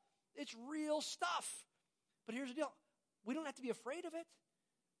full. It's real stuff. But here's the deal. We don't have to be afraid of it.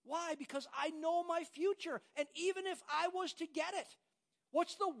 Why? Because I know my future. And even if I was to get it,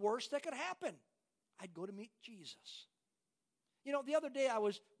 what's the worst that could happen? I'd go to meet Jesus. You know, the other day I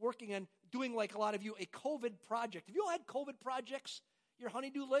was working on doing, like a lot of you, a COVID project. Have you all had COVID projects, your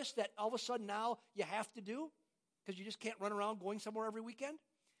honey-do list that all of a sudden now you have to do because you just can't run around going somewhere every weekend?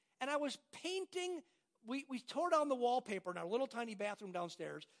 And I was painting. We tore down the wallpaper in our little tiny bathroom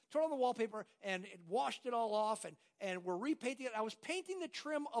downstairs, tore down the wallpaper and it washed it all off, and we're repainting it. I was painting the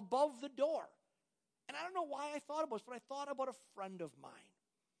trim above the door. And I don't know why I thought about this, but I thought about a friend of mine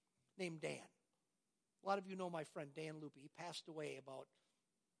named Dan. A lot of you know my friend Dan Lupe. He passed away about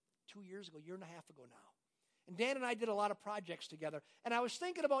 2 years ago, 1.5 years ago now. And Dan and I did a lot of projects together. And I was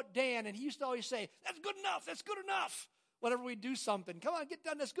thinking about Dan, and he used to always say, that's good enough, that's good enough. Whenever we do something, come on, get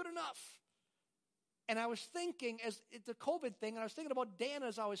done, that's good enough. And I was thinking, as it's a COVID thing, and I was thinking about Dan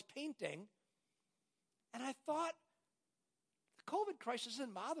as I was painting, and I thought, the COVID crisis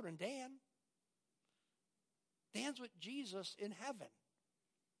isn't bothering Dan. Dan's with Jesus in heaven.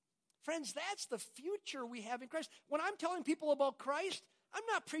 Friends, that's the future we have in Christ. When I'm telling people about Christ, I'm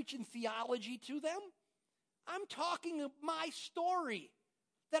not preaching theology to them. I'm talking my story,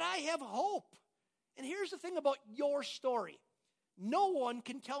 that I have hope. And here's the thing about your story. No one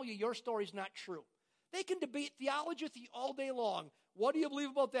can tell you your story's not true. They can debate theology with you all day long. What do you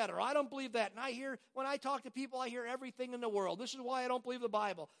believe about that? Or I don't believe that. And when I talk to people, I hear everything in the world. This is why I don't believe the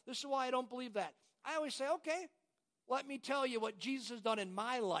Bible. This is why I don't believe that. I always say, okay, let me tell you what Jesus has done in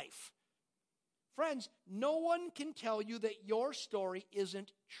my life. Friends, no one can tell you that your story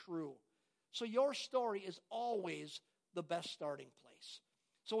isn't true. So your story is always the best starting place.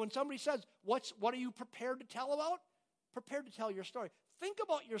 So when somebody says, what are you prepared to tell about? Prepared to tell your story. Think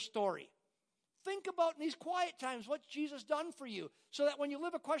about your story. Think about in these quiet times what Jesus done for you, so that when you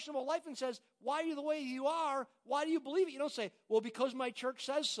live a questionable life and says, why are you the way you are? Why do you believe it? You don't say, well, because my church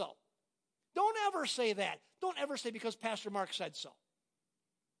says so. Don't ever say that. Don't ever say because Pastor Mark said so.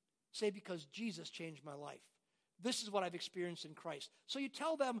 Say because Jesus changed my life. This is what I've experienced in Christ. So you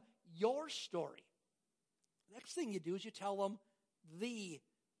tell them your story. Next thing you do is you tell them the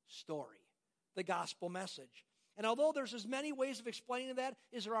story, the gospel message. And although there's as many ways of explaining that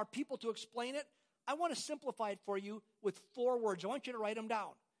as there are people to explain it, I want to simplify it for you with 4 words. I want you to write them down.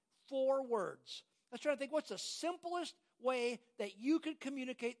 4 words. Let's try to think, what's the simplest way that you could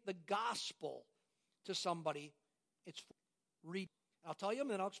communicate the gospel to somebody? It's read. I'll tell you them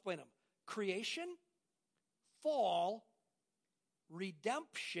and then I'll explain them. Creation, fall,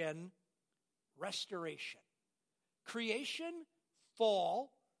 redemption, restoration. Creation,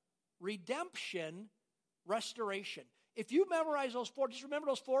 fall, redemption, restoration. If you memorize those 4, just remember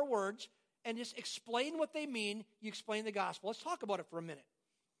those 4 words and just explain what they mean, you explain the gospel. Let's talk about it for a minute.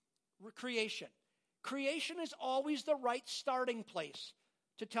 Creation. Creation is always the right starting place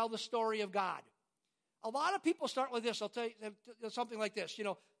to tell the story of God. A lot of people start with this. I'll tell you something like this. You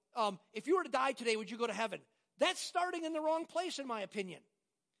know, if you were to die today, would you go to heaven? That's starting in the wrong place, in my opinion.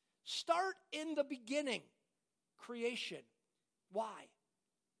 Start in the beginning. Creation. Why?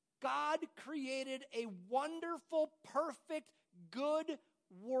 God created a wonderful, perfect, good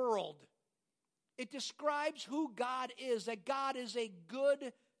world. It describes who God is, that God is a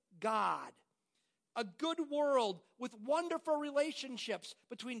good God. A good world with wonderful relationships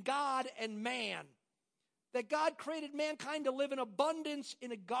between God and man. That God created mankind to live in abundance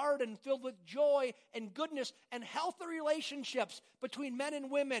in a garden filled with joy and goodness and healthy relationships between men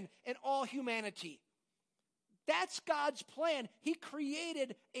and women and all humanity. That's God's plan. He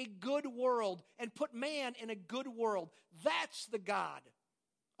created a good world and put man in a good world. That's the God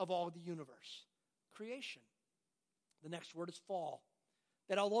of all the universe. Creation. The next word is fall.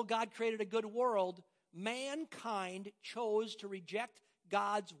 That although God created a good world, mankind chose to reject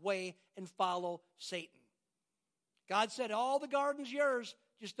God's way and follow Satan. God said, all the garden's yours,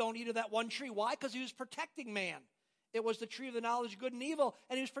 just don't eat of that one tree. Why? Because he was protecting man. It was the tree of the knowledge of good and evil,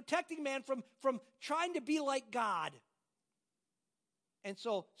 and he was protecting man from trying to be like God. And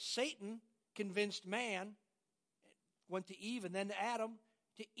so Satan convinced man, went to Eve and then to Adam,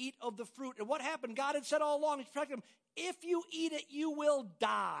 to eat of the fruit. And what happened? God had said all along, he's protecting them, if you eat it, you will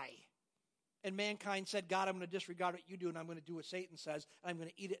die. And mankind said, God, I'm going to disregard what you do, and I'm going to do what Satan says, and I'm going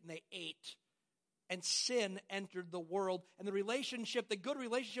to eat it, and they ate. And sin entered the world, and the relationship, the good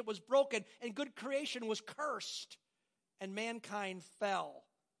relationship was broken, and good creation was cursed, and mankind fell.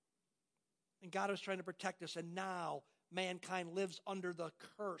 And God was trying to protect us, and now mankind lives under the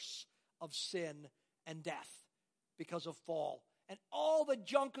curse of sin and death because of fall. And all the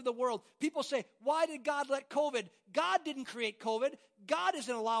junk of the world. People say, why did God let COVID? God didn't create COVID. God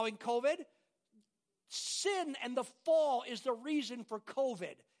isn't allowing COVID. Sin and the fall is the reason for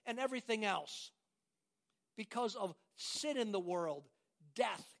COVID and everything else. Because of sin in the world,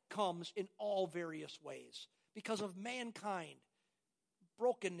 death comes in all various ways. Because of mankind,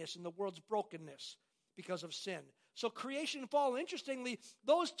 brokenness in the world's brokenness because of sin. So creation and fall, and interestingly,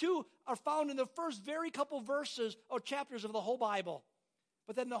 those two are found in the first very couple verses or chapters of the whole Bible.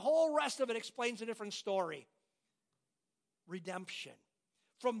 But then the whole rest of it explains a different story. Redemption.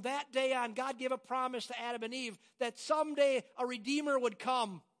 From that day on, God gave a promise to Adam and Eve that someday a Redeemer would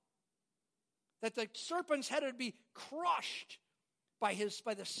come. That the serpent's head would be crushed by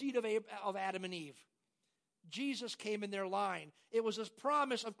the seed of Adam and Eve. Jesus came in their line. It was this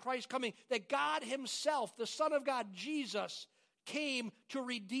promise of Christ coming, that God himself, the Son of God, Jesus, came to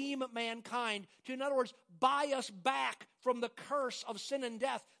redeem mankind, to, in other words, buy us back from the curse of sin and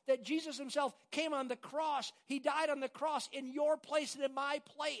death. That Jesus himself came on the cross. He died on the cross in your place and in my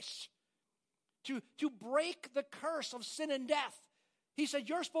place to break the curse of sin and death. He said,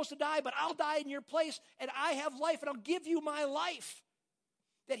 you're supposed to die, but I'll die in your place, and I have life, and I'll give you my life.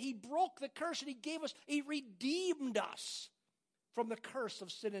 That he broke the curse, and he redeemed us from the curse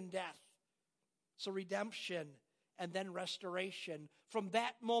of sin and death. So redemption and then restoration. From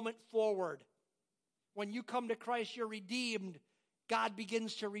that moment forward, when you come to Christ, you're redeemed. God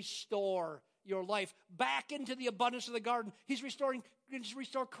begins to restore your life back into the abundance of the garden. He's restoring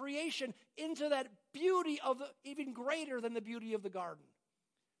creation into that beauty of even greater than the beauty of the garden.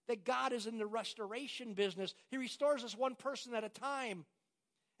 That God is in the restoration business. He restores us one person at a time.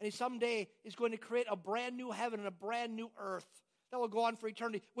 And he someday is going to create a brand new heaven and a brand new earth that will go on for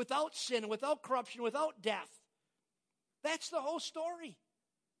eternity without sin, without corruption, without death. That's the whole story.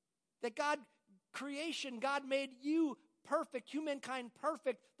 That God made you perfect, humankind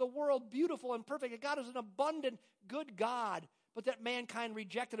perfect, the world beautiful and perfect. That God is an abundant, good God, but that mankind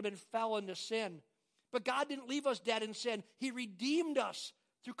rejected him and fell into sin. But God didn't leave us dead in sin. He redeemed us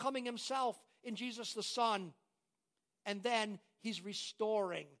through coming himself in Jesus the Son. And then he's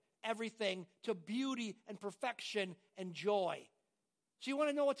restoring everything to beauty and perfection and joy. So you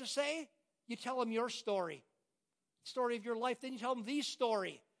want to know what to say? You tell them your story. Story of your life. Then you tell them the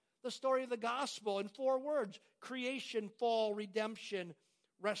story of the gospel in 4 words. Creation, fall, redemption,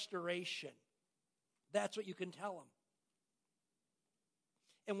 restoration. That's what you can tell them.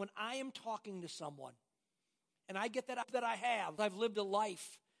 And when I am talking to someone, and I get that I have, I've lived a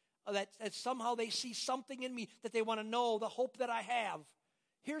life that somehow they see something in me that they want to know, the hope that I have.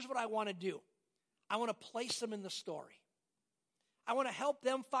 Here's what I want to do. I want to place them in the story. I want to help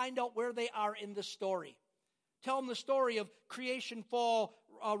them find out where they are in the story. Tell them the story of creation, fall,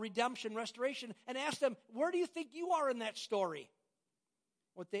 redemption, restoration, and ask them, where do you think you are in that story?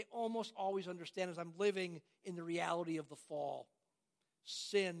 What they almost always understand is I'm living in the reality of the fall.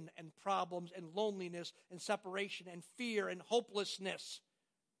 Sin and problems and loneliness and separation and fear and hopelessness.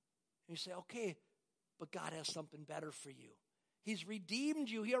 And you say, okay, but God has something better for you. He's redeemed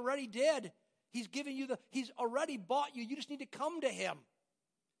you. He already did. He's given you he's already bought you. You just need to come to him.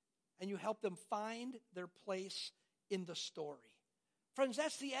 And you help them find their place in the story. Friends,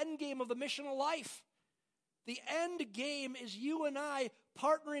 that's the end game of the missional life. The end game is you and I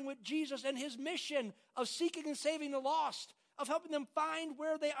partnering with Jesus and his mission of seeking and saving the lost, of helping them find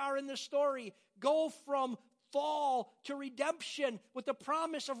where they are in the story, go from fall to redemption with the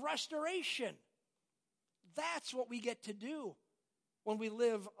promise of restoration. That's what we get to do when we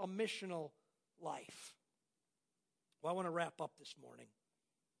live a missional life. Well, I want to wrap up this morning.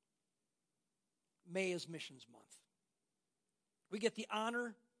 May is Missions Month. We get the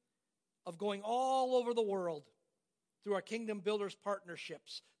honor of going all over the world through our Kingdom Builders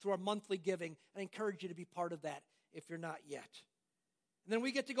partnerships, through our monthly giving. I encourage you to be part of that if you're not yet. And then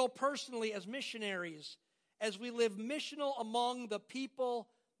we get to go personally as missionaries as we live missional among the people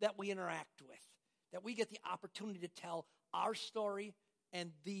that we interact with, that we get the opportunity to tell our story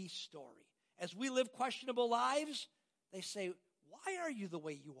and the story. As we live questionable lives, they say, why are you the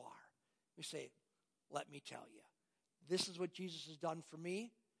way you are? We say, let me tell you, this is what Jesus has done for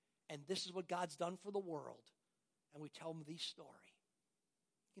me, and this is what God's done for the world. And we tell them the story.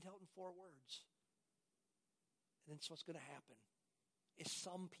 You can tell it in 4 words. And then so what's going to happen is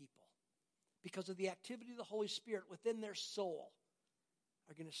some people, because of the activity of the Holy Spirit within their soul,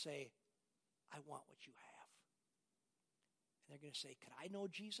 are going to say, I want what you have. And they're going to say, could I know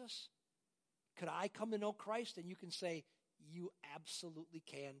Jesus? Could I come to know Christ? And you can say, you absolutely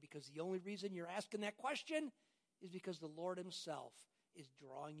can, because the only reason you're asking that question is because the Lord himself is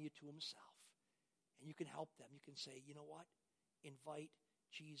drawing you to himself. And you can help them. You can say, you know what? Invite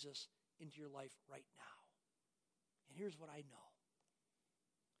Jesus into your life right now. And here's what I know.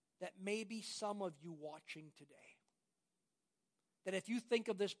 That maybe some of you watching today, that if you think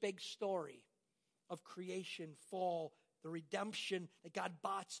of this big story of creation, fall, the redemption that God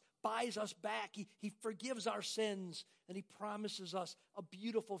buys us back, he forgives our sins, and he promises us a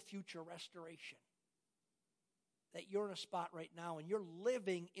beautiful future restoration. That you're in a spot right now and you're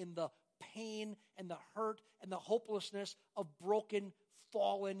living in the pain and the hurt and the hopelessness of broken,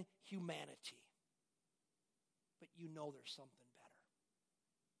 fallen humanity. But you know there's something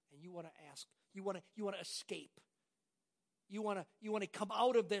better. And you want to ask, you want to escape. You want to come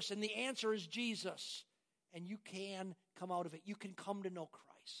out of this, and the answer is Jesus. And you can come out of it. You can come to know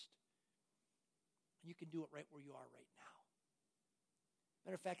Christ. And you can do it right where you are right now.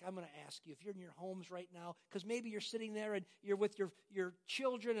 Matter of fact, I'm going to ask you, if you're in your homes right now, because maybe you're sitting there and you're with your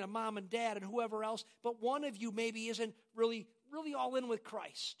children and a mom and dad and whoever else, but one of you maybe isn't really all in with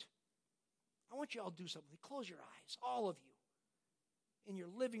Christ. I want you all to do something. Close your eyes, all of you. In your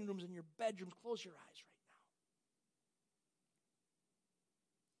living rooms, in your bedrooms, close your eyes right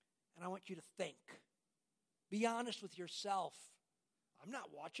now. And I want you to think. Be honest with yourself. I'm not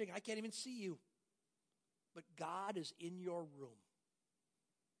watching. I can't even see you. But God is in your room.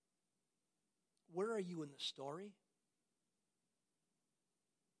 Where are you in the story?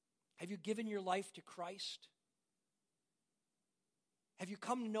 Have you given your life to Christ? Have you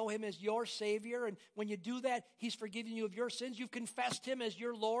come to know him as your Savior? And when you do that, he's forgiven you of your sins. You've confessed him as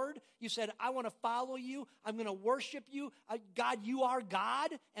your Lord. You said, I want to follow you. I'm going to worship you. God, you are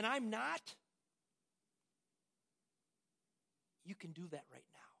God, and I'm not. You can do that right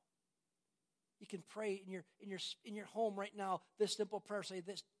now. You can pray in your home right now this simple prayer. Say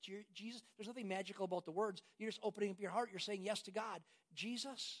this, Jesus, there's nothing magical about the words. You're just opening up your heart. You're saying yes to God.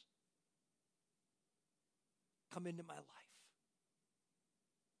 Jesus, come into my life.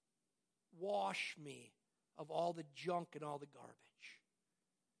 Wash me of all the junk and all the garbage.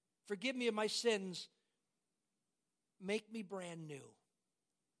 Forgive me of my sins. Make me brand new.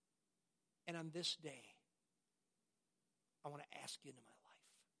 And on this day, I want to ask you into my life.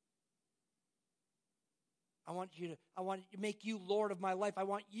 I want to make you Lord of my life. I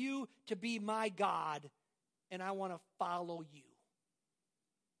want you to be my God, and I want to follow you.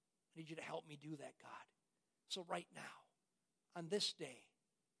 I need you to help me do that, God. So right now, on this day,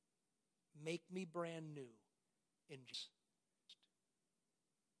 make me brand new in Jesus.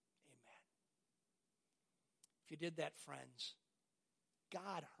 Amen. If you did that, friends,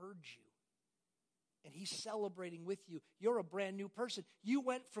 God heard you. And he's celebrating with you. You're a brand new person. You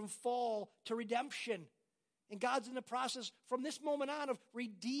went from fall to redemption. And God's in the process from this moment on of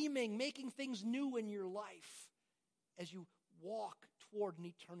redeeming, making things new in your life as you walk toward an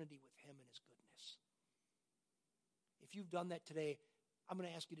eternity with him and his goodness. If you've done that today, I'm going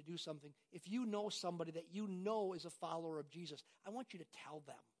to ask you to do something. If you know somebody that you know is a follower of Jesus, I want you to tell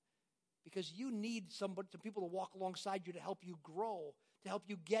them. Because you need some people to walk alongside you to help you grow, to help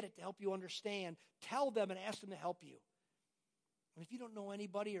you get it, to help you understand. Tell them and ask them to help you. And if you don't know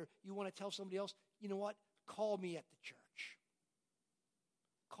anybody or you want to tell somebody else, you know what? Call me at the church.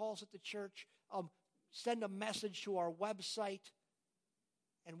 Call us at the church. Send a message to our website,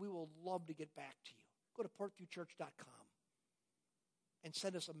 and we will love to get back to you. Go to portviewchurch.com. and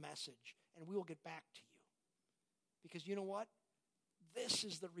send us a message, and we will get back to you. Because you know what? This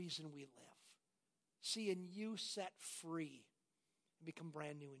is the reason we live. Seeing you set free and become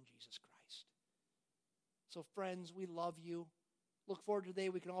brand new in Jesus Christ. So friends, we love you. Look forward to the day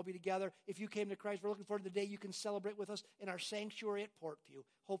we can all be together. If you came to Christ, we're looking forward to the day you can celebrate with us in our sanctuary at Portview.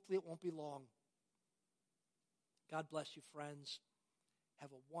 Hopefully it won't be long. God bless you, friends.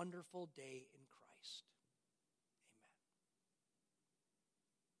 Have a wonderful day in Christ.